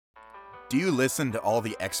Do you listen to all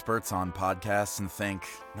the experts on podcasts and think,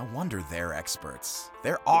 no wonder they're experts?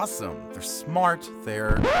 They're awesome. They're smart.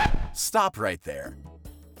 Stop right there.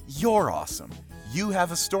 You're awesome. You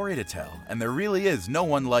have a story to tell, and there really is no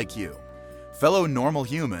one like you. Fellow normal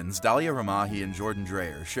humans, Dalia Ramahi and Jordan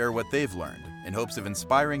Dreyer share what they've learned in hopes of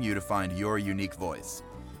inspiring you to find your unique voice.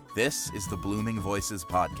 This is the Blooming Voices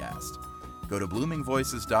podcast. Go to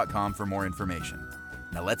bloomingvoices.com for more information.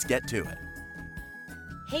 Now let's get to it.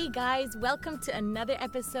 Hey guys, welcome to another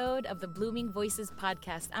episode of the Blooming Voices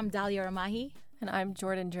podcast. I'm Dalia Ramahi. And I'm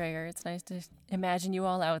Jordan Dreyer. It's nice to imagine you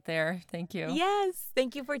all out there. Thank you. Yes,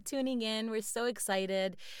 thank you for tuning in. We're so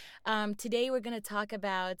excited. Today we're going to talk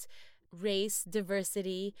about race,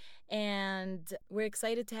 diversity, and we're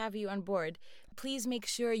excited to have you on board. Please make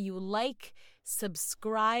sure you like,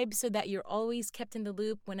 subscribe so that you're always kept in the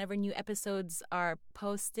loop whenever new episodes are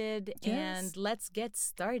posted. Yes. And let's get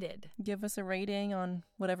started. Give us a rating on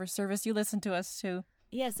whatever service you listen to us to.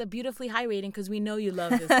 Yes, a beautifully high rating because we know you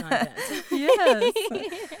love this content. Yes.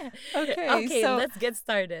 Okay, so let's get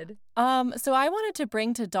started. So I wanted to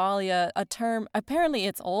bring to Dalia a term. Apparently,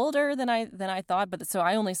 it's older than I thought, but so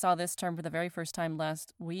I only saw this term for the very first time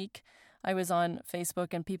last week. I was on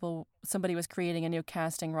Facebook and somebody was creating a new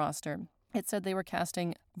casting roster. It said they were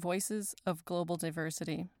casting Voices of Global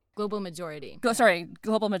Diversity. Global Majority.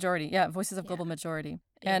 Global Majority. Yeah, Voices of Global Majority.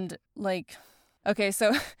 Yeah. And okay,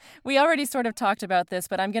 so we already sort of talked about this,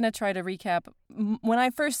 but I'm going to try to recap. When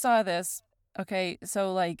I first saw this, okay,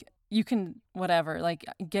 so you can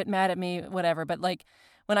get mad at me, whatever. But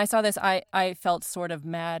when I saw this, I felt sort of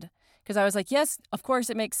mad because I was like, yes, of course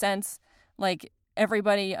it makes sense.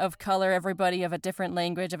 Everybody of color, everybody of a different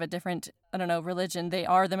language, of a different, religion, they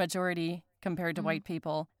are the majority compared to white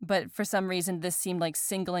people. But for some reason, this seemed like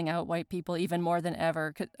singling out white people even more than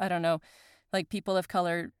ever. I don't know, people of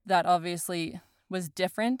color, that obviously was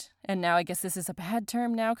different. And now I guess this is a bad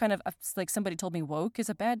term now. Kind of like somebody told me woke is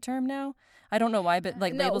a bad term now. I don't know why, but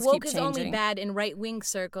labels keep changing. No, woke is only bad in right-wing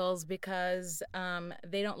circles because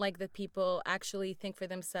they don't like that people actually think for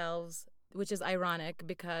themselves, which is ironic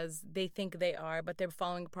because they think they are, but they're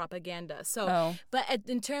following propaganda. So, But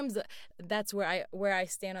in terms of, that's where I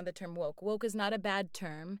stand on the term woke. Woke is not a bad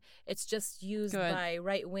term. It's just used by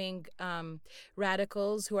right-wing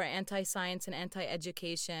radicals who are anti-science and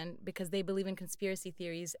anti-education because they believe in conspiracy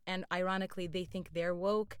theories, and ironically, they think they're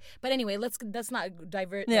woke. But anyway, let's not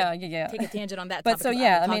divert. Take a tangent on that. But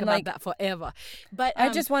topic. About that forever. But I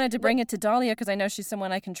just wanted to bring it to Dalia because I know she's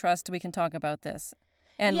someone I can trust. We can talk about this.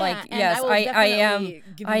 And yes, I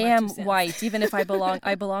am white, even if I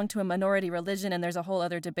belong to a minority religion, and there's a whole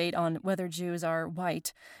other debate on whether Jews are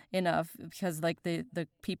white enough because the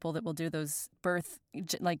people that will do those birth, the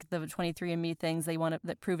 23andMe things, they want to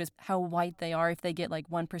that prove how white they are. If they get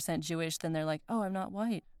 1% Jewish, then they're like, oh, I'm not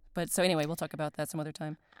white. But so anyway, we'll talk about that some other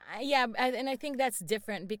time. Yeah, and I think that's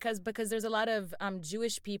different because there's a lot of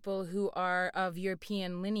Jewish people who are of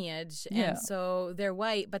European lineage, and so they're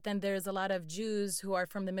white, but then there's a lot of Jews who are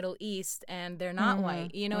from the Middle East, and they're not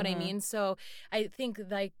white. You know what I mean? So I think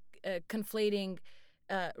conflating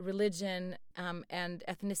religion and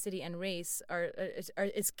ethnicity and race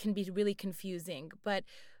can be really confusing. But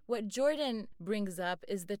what Jordan brings up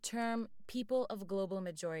is the term people of global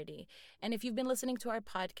majority. And if you've been listening to our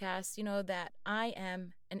podcast, you know that I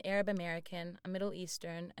am an Arab American, a Middle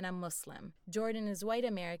Eastern, and I'm Muslim. Jordan is white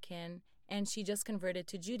American, and she just converted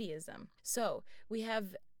to Judaism. So we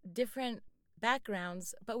have different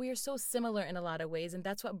backgrounds, but we are so similar in a lot of ways, and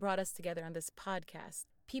that's what brought us together on this podcast.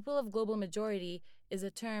 People of global majority is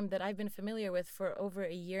a term that I've been familiar with for over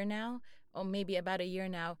a year now, or maybe about a year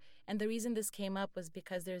now. And the reason this came up was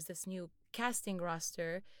because there's this new casting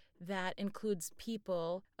roster that includes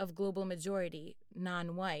people of global majority,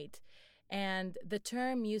 non-white. And the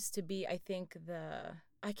term used to be, I think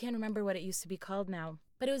I can't remember what it used to be called now,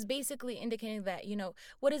 but it was basically indicating that,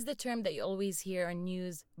 what is the term that you always hear on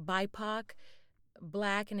news? BIPOC,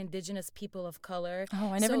 Black and Indigenous people of color.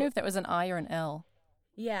 Oh, I never knew if that was an I or an L.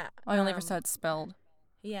 Yeah. I only ever saw it spelled.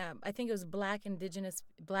 Yeah, I think it was Black and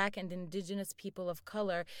Indigenous people of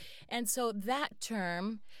color. And so that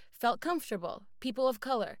term felt comfortable, people of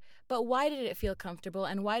color. But why did it feel comfortable?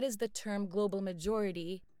 And why does the term global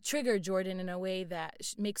majority trigger Jordan in a way that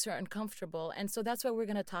makes her uncomfortable? And so that's what we're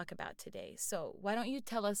going to talk about today. So why don't you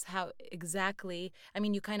tell us how exactly,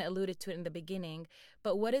 you kind of alluded to it in the beginning,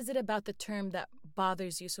 but what is it about the term that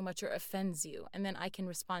bothers you so much or offends you? And then I can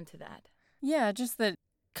respond to that. Yeah, just that.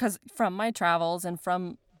 Because from my travels and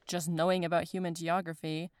from just knowing about human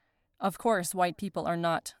geography, of course, white people are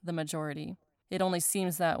not the majority. It only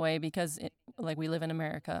seems that way because we live in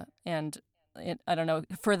America, and I don't know,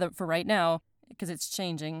 for right now, because it's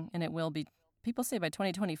changing and it will be, people say by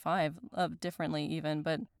 2025 differently even,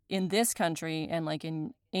 but in this country and like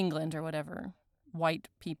in England or whatever, white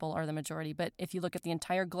people are the majority. But if you look at the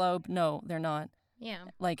entire globe, no, they're not. Yeah.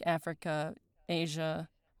 Like Africa, Asia,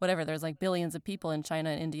 whatever, there's like billions of people in China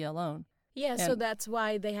and India alone. Yeah, so that's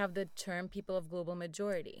why they have the term people of global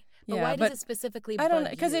majority. But Yeah, why but does it specifically I don't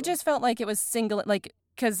bug because you? it just felt like it was single, like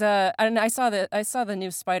because I saw the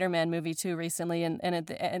new Spider-Man movie too recently, and at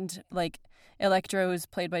the end, like Electro, who's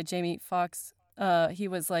played by Jamie Foxx, he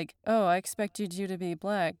was like, "Oh, I expected you to be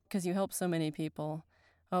black because you help so many people."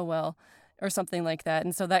 Oh well. Or something like that.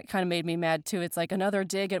 And so that kind of made me mad too. It's like another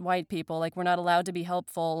dig at white people. Like, we're not allowed to be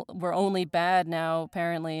helpful. We're only bad now,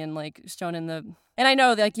 apparently, and like shown in the. And I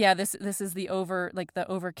know, like, yeah, this is the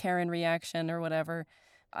over Karen reaction or whatever.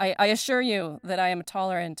 I assure you that I am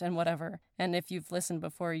tolerant and whatever. And if you've listened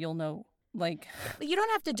before, you'll know. Like, you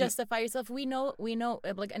don't have to justify yourself. We know,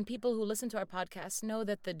 like, and people who listen to our podcast know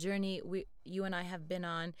that the journey you and I have been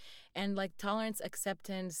on, and like tolerance,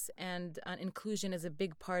 acceptance, and inclusion is a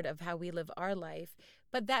big part of how we live our life.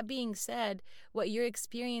 But that being said, what you're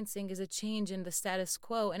experiencing is a change in the status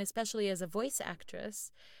quo, and especially as a voice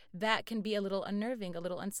actress, that can be a little unnerving, a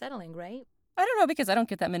little unsettling, right? I don't know, because I don't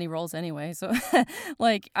get that many roles anyway. So,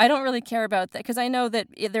 like, I don't really care about that because I know that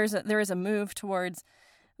there is a move towards,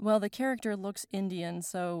 well, the character looks Indian,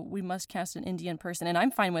 so we must cast an Indian person. And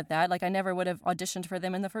I'm fine with that. Like, I never would have auditioned for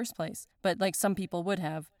them in the first place. But, like, some people would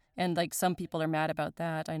have. And, like, some people are mad about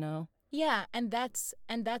that, I know. Yeah, and that's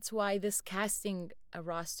why this casting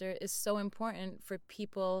roster is so important for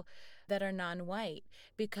people that are non-white,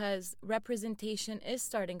 because representation is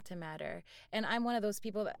starting to matter. And I'm one of those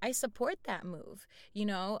people that I support that move, you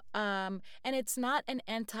know? And it's not an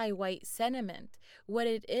anti-white sentiment. What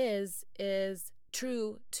it is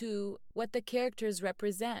true to what the characters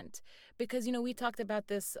represent. Because, you know, we talked about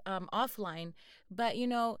this offline, but, you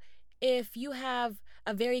know, if you have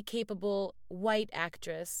a very capable white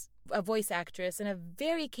actress, a voice actress, and a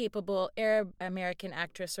very capable Arab American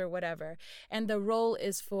actress or whatever, and the role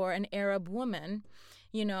is for an Arab woman,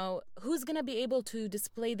 you know, who's going to be able to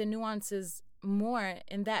display the nuances more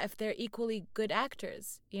in that if they're equally good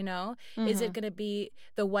actors, you know? Mm-hmm. Is it going to be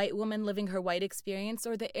the white woman living her white experience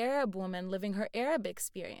or the Arab woman living her Arab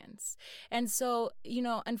experience? And so, you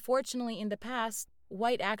know, unfortunately in the past,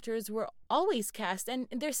 white actors were always cast, and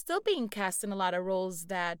they're still being cast in a lot of roles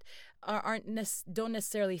that don't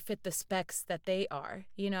necessarily fit the specs that they are,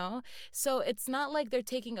 you know? So it's not like they're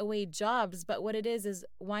taking away jobs, but what it is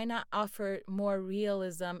why not offer more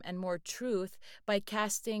realism and more truth by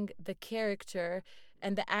casting the character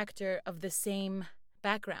and the actor of the same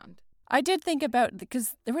background? I did think about,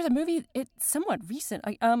 because there was a movie, it's somewhat recent.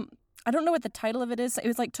 I don't know what the title of it is. It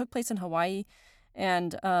was like took place in Hawaii,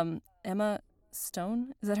 and Emma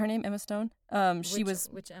Stone, is that her name? Emma Stone?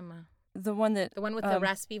 Which Emma? The one with the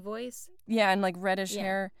raspy voice. Yeah, and like reddish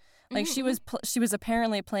hair. Like mm-hmm. she was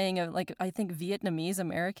apparently playing a, like, I think Vietnamese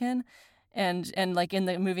American, and like in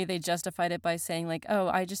the movie they justified it by saying like, oh,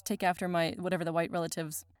 I just take after my whatever the white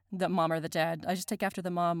relatives, the mom or the dad. I just take after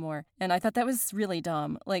the mom more. And I thought that was really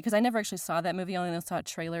dumb. Like, because I never actually saw that movie. I only saw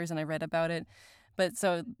trailers and I read about it. But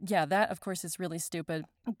so, yeah, that, of course, is really stupid.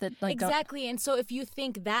 That, like, exactly. And so if you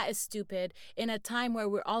think that is stupid in a time where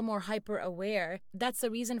we're all more hyper aware, that's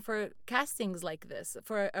the reason for castings like this,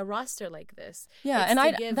 for a roster like this. Yeah, and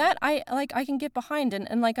I can get behind.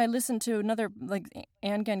 And like, I listened to another, like,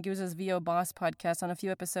 Anne Ganguza's VO Boss podcast on a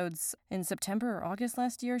few episodes in September or August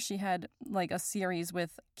last year. She had, like, a series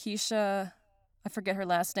with Keisha, I forget her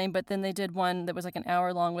last name, but then they did one that was like an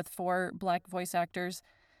hour long with 4 black voice actors.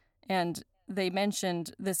 And they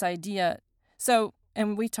mentioned this idea. So,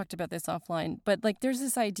 and we talked about this offline, but like there's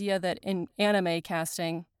this idea that in anime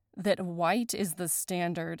casting that white is the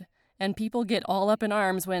standard, and people get all up in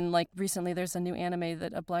arms when, like, recently there's a new anime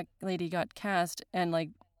that a black lady got cast, and like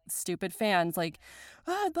stupid fans like,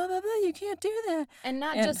 blah blah blah, you can't do that. And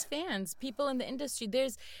just fans, people in the industry,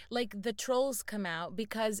 there's like the trolls come out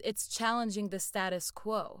because it's challenging the status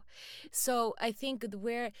quo. So I think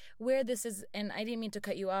where this is, and I didn't mean to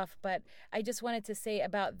cut you off, but I just wanted to say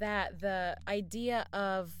about that, the idea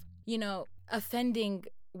of, you know, offending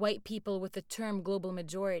white people with the term global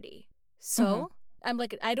majority. So mm-hmm. I'm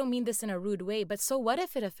like, I don't mean this in a rude way, but so what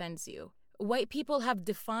if it offends you? White people have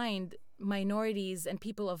defined minorities and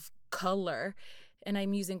people of color, and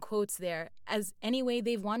I'm using quotes there, as any way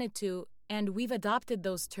they've wanted to, and we've adopted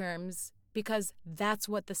those terms because that's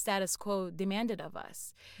what the status quo demanded of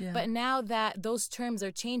us. Yeah. But now that those terms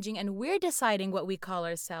are changing and we're deciding what we call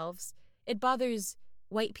ourselves, it bothers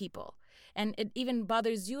white people. and it even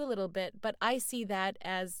bothers you a little bit, but I see that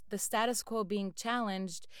as the status quo being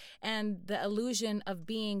challenged and the illusion of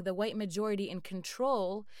being the white majority in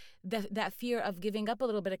control, that fear of giving up a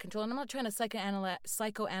little bit of control. And I'm not trying to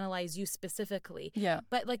psychoanalyze you specifically. Yeah.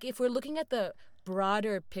 But like if we're looking at the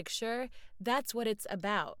broader picture, that's what it's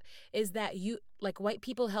about, is that white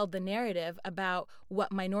people held the narrative about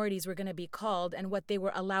what minorities were going to be called and what they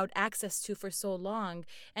were allowed access to for so long.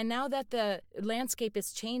 And now that the landscape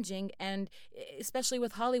is changing, and especially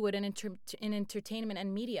with Hollywood and in entertainment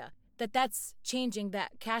and media, that's changing,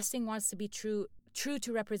 that casting wants to be true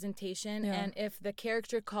to representation. Yeah. And if the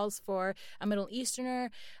character calls for a Middle Easterner,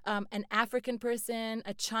 an African person,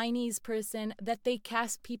 a Chinese person, that they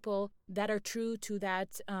cast people that are true to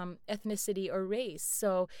that ethnicity or race.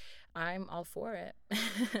 So I'm all for it.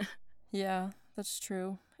 Yeah, that's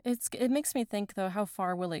true. It makes me think, though, how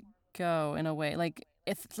far will it go in a way? Like,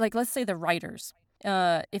 if let's say the writers,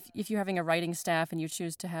 if you're having a writing staff and you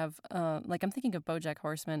choose to have, like I'm thinking of BoJack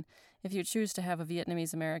Horseman, if you choose to have a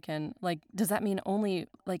Vietnamese American, like, does that mean only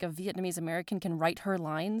like a Vietnamese American can write her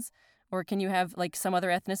lines? Or can you have like some other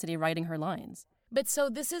ethnicity writing her lines? But so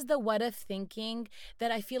this is the what if thinking that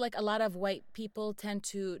I feel like a lot of white people tend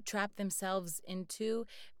to trap themselves into,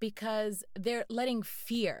 because they're letting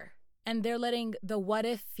fear and they're letting the what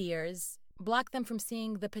if fears block them from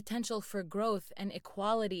seeing the potential for growth and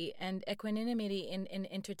equality and equanimity in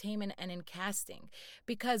entertainment and in casting.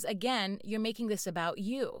 Because again, you're making this about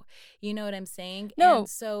you. You know what I'm saying? No. And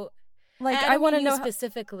so like I want to know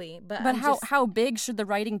specifically, but how big should the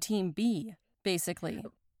writing team be, basically?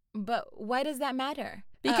 But why does that matter?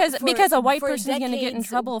 Because a white person is going to get in decades-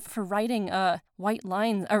 trouble for writing white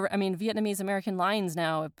lines, or I mean Vietnamese American lines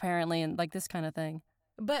now, apparently, and like this kind of thing.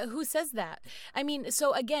 But who says that? I mean,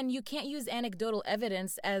 so again, you can't use anecdotal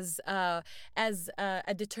evidence as a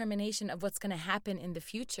determination of what's going to happen in the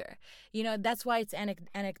future. You know, that's why it's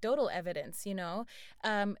anecdotal evidence. You know,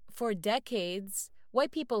 for decades,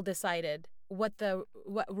 white people decided what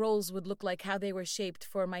roles would look like, how they were shaped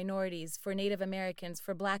for minorities, for Native Americans,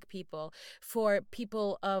 for Black people, for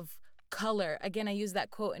people of color. Again, I use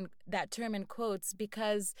that term in quotes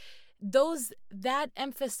because that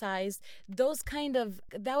emphasized those kind of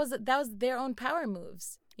that was their own power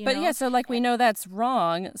moves. But yeah, so like we know that's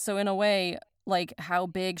wrong. So in a way, like how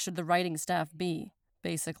big should the writing staff be,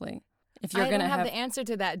 basically? If you're I going don't to have the answer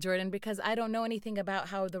to that, Jordan, because I don't know anything about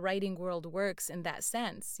how the writing world works in that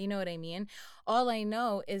sense. You know what I mean? All I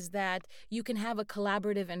know is that you can have a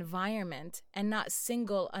collaborative environment and not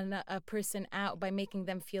single a person out by making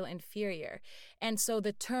them feel inferior. And so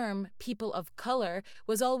the term people of color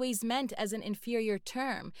was always meant as an inferior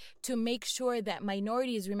term to make sure that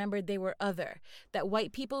minorities remembered they were other, that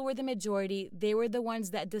white people were the majority, they were the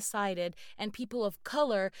ones that decided, and people of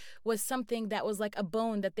color was something that was like a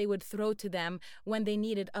bone that they would throw to them when they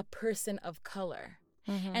needed a person of color.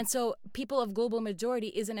 Mm-hmm. And so people of global majority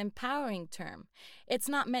is an empowering term. It's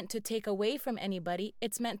not meant to take away from anybody.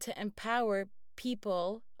 It's meant to empower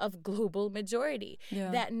people of global majority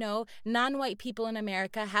that know non-white people in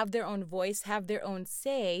America have their own voice, have their own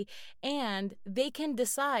say, and they can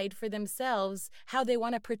decide for themselves how they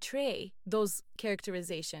want to portray those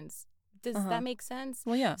characterizations. Does that make sense?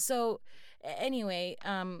 Well, yeah. So anyway,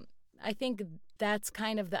 I think that's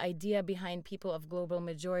kind of the idea behind people of global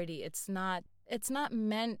majority. It's not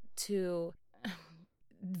meant to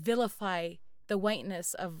vilify the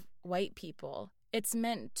whiteness of white people. It's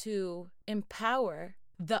meant to empower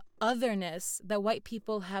the otherness that white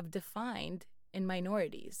people have defined in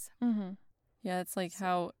minorities. Mm-hmm. Yeah, it's like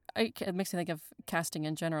how it makes me think of casting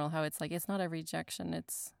in general. How it's like it's not a rejection.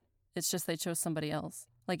 It's just they chose somebody else.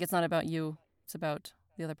 Like it's not about you. It's about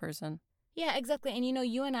the other person. Yeah, exactly. And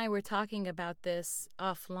you and I were talking about this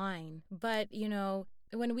offline. But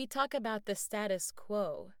when we talk about the status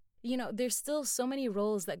quo, there's still so many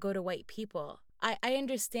roles that go to white people. I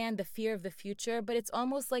understand the fear of the future, but it's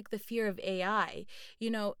almost like the fear of AI.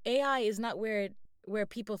 AI is not where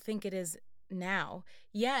people think it is now.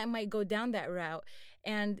 Yeah, it might go down that route.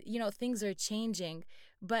 And, things are changing.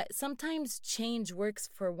 But sometimes change works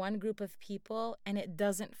for one group of people and it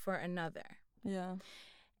doesn't for another. Yeah.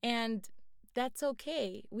 And that's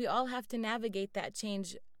okay. We all have to navigate that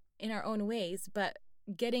change in our own ways, but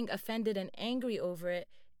getting offended and angry over it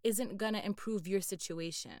isn't going to improve your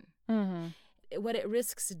situation. Mm-hmm. What it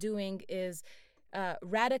risks doing is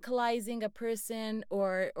radicalizing a person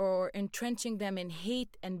or entrenching them in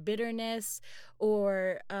hate and bitterness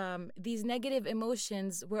or these negative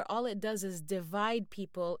emotions where all it does is divide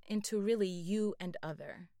people into really you and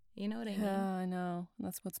other. You know what I mean? Yeah, I know.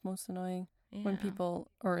 That's what's most annoying. Yeah. When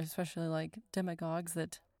people, or especially like demagogues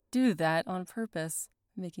that do that on purpose.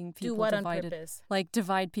 making people do what divided. On purpose? Like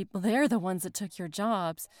divide people. They're the ones that took your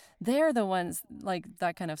jobs. They're the ones, like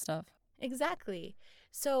that kind of stuff. Exactly.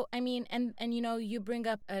 So, I mean, and you bring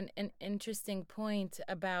up an interesting point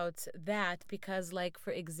about that because, like,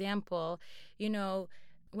 for example,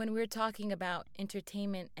 when we're talking about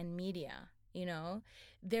entertainment and media,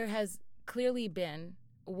 there has clearly been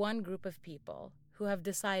one group of people who have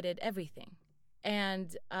decided everything.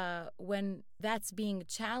 And when that's being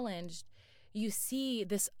challenged, you see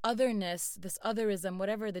this otherness, this otherism,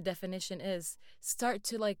 whatever the definition is, start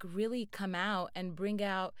to like really come out and bring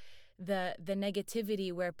out the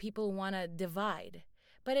negativity where people want to divide.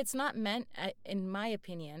 But it's not meant, in my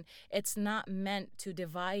opinion, it's not meant to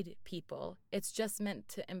divide people. It's just meant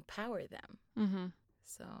to empower them. Mm-hmm.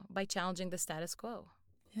 So by challenging the status quo.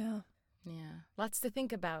 Yeah. Yeah. Lots to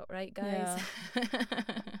think about, right, guys? Yeah.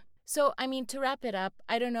 So, I mean, to wrap it up,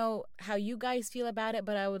 I don't know how you guys feel about it,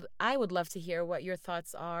 but I would love to hear what your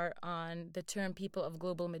thoughts are on the term people of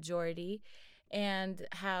global majority and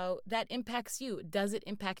how that impacts you. Does it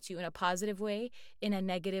impact you in a positive way, in a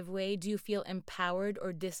negative way? Do you feel empowered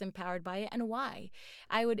or disempowered by it, and why?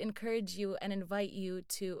 I would encourage you and invite you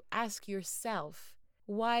to ask yourself,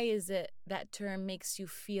 why is it that term makes you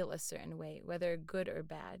feel a certain way, whether good or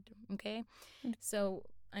bad, okay? So,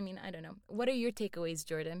 I mean, I don't know. What are your takeaways,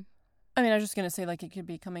 Jordan? I mean, I was just going to say, like, it could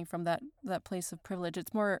be coming from that place of privilege.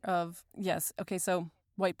 It's more of, yes, okay, so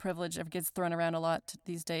white privilege gets thrown around a lot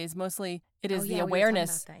these days. Mostly it is the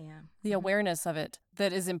awareness, the awareness of it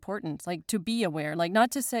that is important, like to be aware, like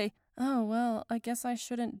not to say, oh, well, I guess I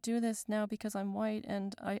shouldn't do this now because I'm white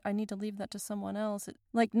and I need to leave that to someone else.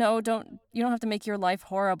 Like, no, you don't have to make your life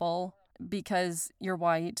horrible because you're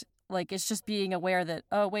white. Like, it's just being aware that,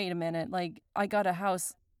 oh, wait a minute, like I got a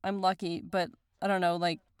house, I'm lucky, but I don't know,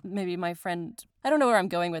 like maybe my friend, I don't know where I'm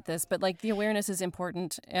going with this, but like the awareness is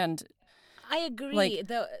important. And I agree. Like,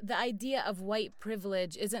 the idea of white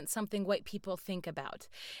privilege isn't something white people think about.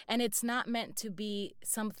 And it's not meant to be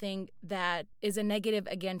something that is a negative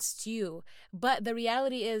against you. But the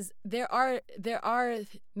reality is there are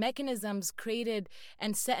mechanisms created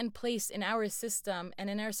and set in place in our system and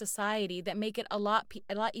in our society that make it a lot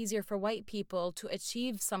easier for white people to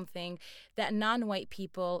achieve something that non-white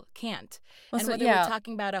people can't. Well, and whether we're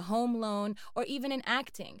talking about a home loan or even in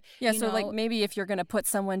acting. Yeah, so like maybe if you're going to put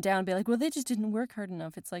someone down, be like, well, they just didn't work hard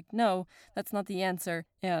enough. It's like, no, that's not the answer,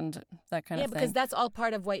 and that kind of thing. Yeah, because that's all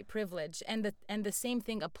part of white privilege, and the same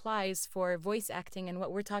thing applies for voice acting and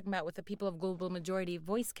what we're talking about with the people of global majority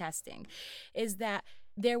voice casting, is that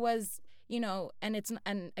there was,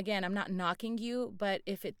 and again, I'm not knocking you, but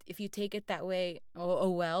if you take it that way, oh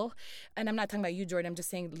well, and I'm not talking about you, Jordan, I'm just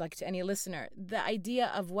saying, like, to any listener, the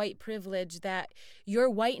idea of white privilege, that your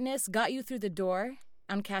whiteness got you through the door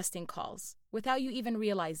on casting calls without you even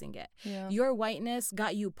realizing it. Yeah. Your whiteness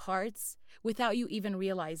got you parts without you even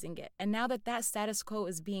realizing it. And now that status quo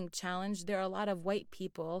is being challenged, there are a lot of white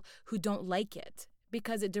people who don't like it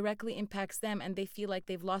because it directly impacts them, and they feel like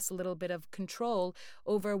they've lost a little bit of control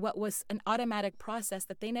over what was an automatic process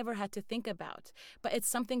that they never had to think about. But it's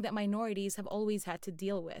something that minorities have always had to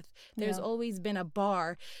deal with. There's always been a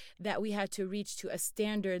bar that we had to reach to, a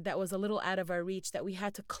standard that was a little out of our reach that we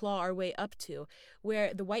had to claw our way up to,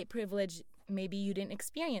 where the white privilege, maybe you didn't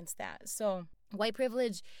experience that. So white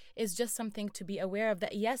privilege is just something to be aware of,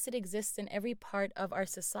 that yes, it exists in every part of our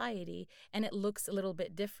society and it looks a little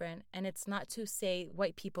bit different. And it's not to say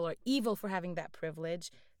white people are evil for having that privilege,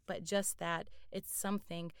 but just that it's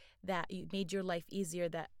something that made your life easier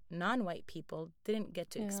that non-white people didn't get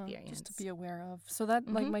to experience. Just to be aware of. So that,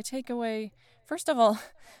 like, my takeaway, first of all,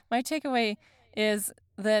 my takeaway is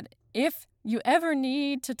that if you ever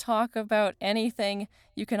need to talk about anything,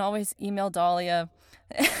 you can always email Dahlia.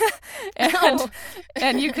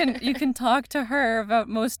 and you can talk to her about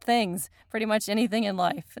most things, pretty much anything in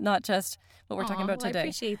life, not just what we're talking about today. I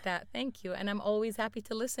appreciate that. Thank you. And I'm always happy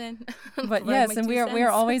to listen. But yes, and we are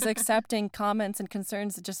always accepting comments and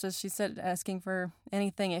concerns, just as she said, asking for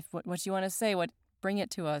anything. If what you want to say, bring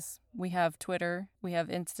it to us. We have Twitter, we have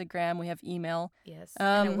Instagram, we have email. Yes,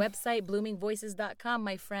 and a website, bloomingvoices.com.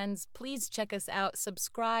 My friends, please check us out.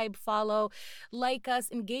 Subscribe, follow, like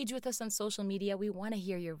us, engage with us on social media. We want to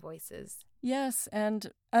hear your voices. Yes,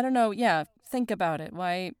 and I don't know, think about it.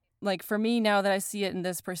 Why, like, for me, now that I see it in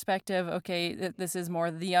this perspective, okay, this is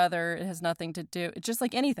more the other. It has nothing to do, it's just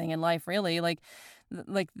like anything in life, really.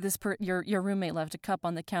 Like this your roommate left a cup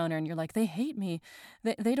on the counter and you're like, they hate me,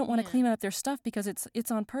 they don't want to clean up their stuff because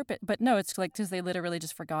it's on purpose. But no, it's like because they literally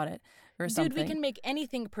just forgot it or something. Dude, we can make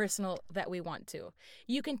anything personal that we want to.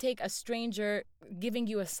 You can take a stranger giving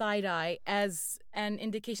you a side eye as an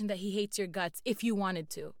indication that he hates your guts if you wanted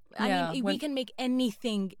to. I mean, we can make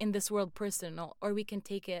anything in this world personal, or we can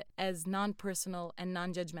take it as non-personal and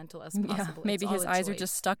non-judgmental as possible. Maybe his eyes are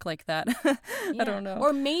just stuck like that. I don't know.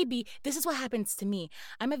 Or maybe this is what happens to me.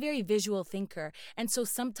 I'm a very visual thinker, and so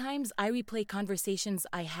sometimes I replay conversations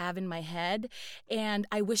I have in my head, and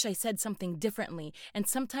I wish I said something differently. And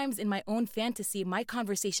sometimes in my own fantasy, my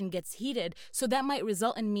conversation gets heated, so that might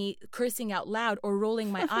result in me cursing out loud or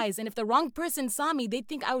rolling my eyes. And if the wrong person saw me, they'd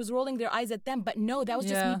think I was rolling their eyes at them. But no, that was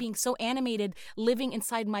just me being so animated, living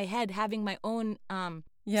inside my head, having my own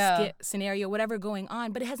scenario, whatever going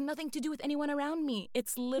on. But it has nothing to do with anyone around me.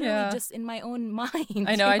 It's literally just in my own mind.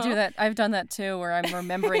 I know, I do that. I've done that too, where I'm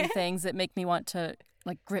remembering things that make me want to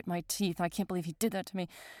like grit my teeth. I can't believe he did that to me.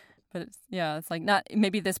 But it's like not,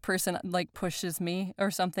 maybe this person like pushes me or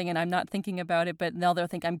something and I'm not thinking about it, but now they'll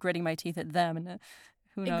think I'm gritting my teeth at them. And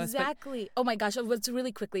who knows? Exactly. Oh my gosh. What's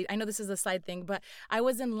really quickly, I know this is a side thing, but I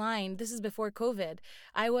was in line. This is before COVID.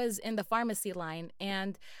 I was in the pharmacy line,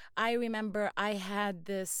 and I remember I had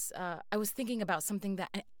this, I was thinking about something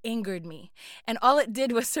that angered me. And all it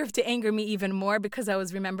did was serve to anger me even more because I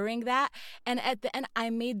was remembering that. And at the end, I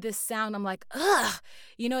made this sound. I'm like, ugh.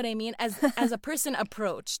 You know what I mean? As a person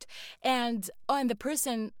approached. And the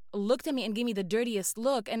person looked at me and gave me the dirtiest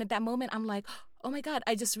look. And at that moment, I'm like, oh my God,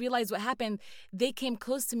 I just realized what happened. They came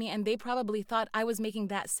close to me and they probably thought I was making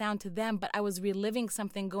that sound to them, but I was reliving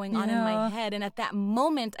something going on in my head. And at that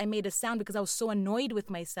moment, I made a sound because I was so annoyed with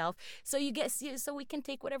myself. So so we can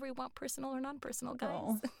take whatever we want, personal or non-personal, guys.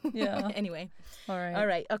 Oh, yeah. Anyway. All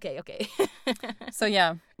right. Okay. So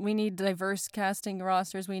yeah, we need diverse casting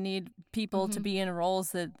rosters. We need people to be in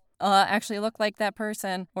roles that actually look like that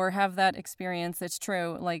person or have that experience. It's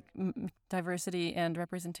true. Like diversity and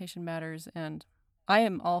representation matters, and I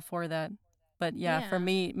am all for that. But for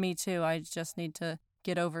me too. I just need to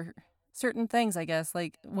get over certain things, I guess.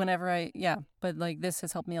 Like whenever but like this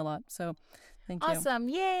has helped me a lot. So thank you. Awesome.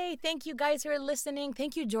 Yay. Thank you guys who are listening.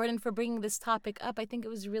 Thank you, Jordan, for bringing this topic up. I think it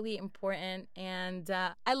was really important, and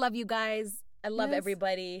I love you guys. I love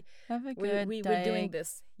everybody. Have a good day. We're doing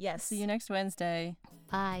this. Yes. See you next Wednesday.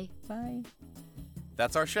 Bye. Bye.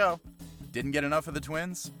 That's our show. Didn't get enough of the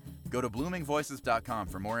twins? Go to bloomingvoices.com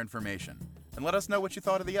for more information and let us know what you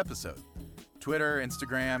thought of the episode. Twitter,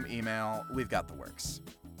 Instagram, email, we've got the works.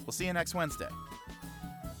 We'll see you next Wednesday.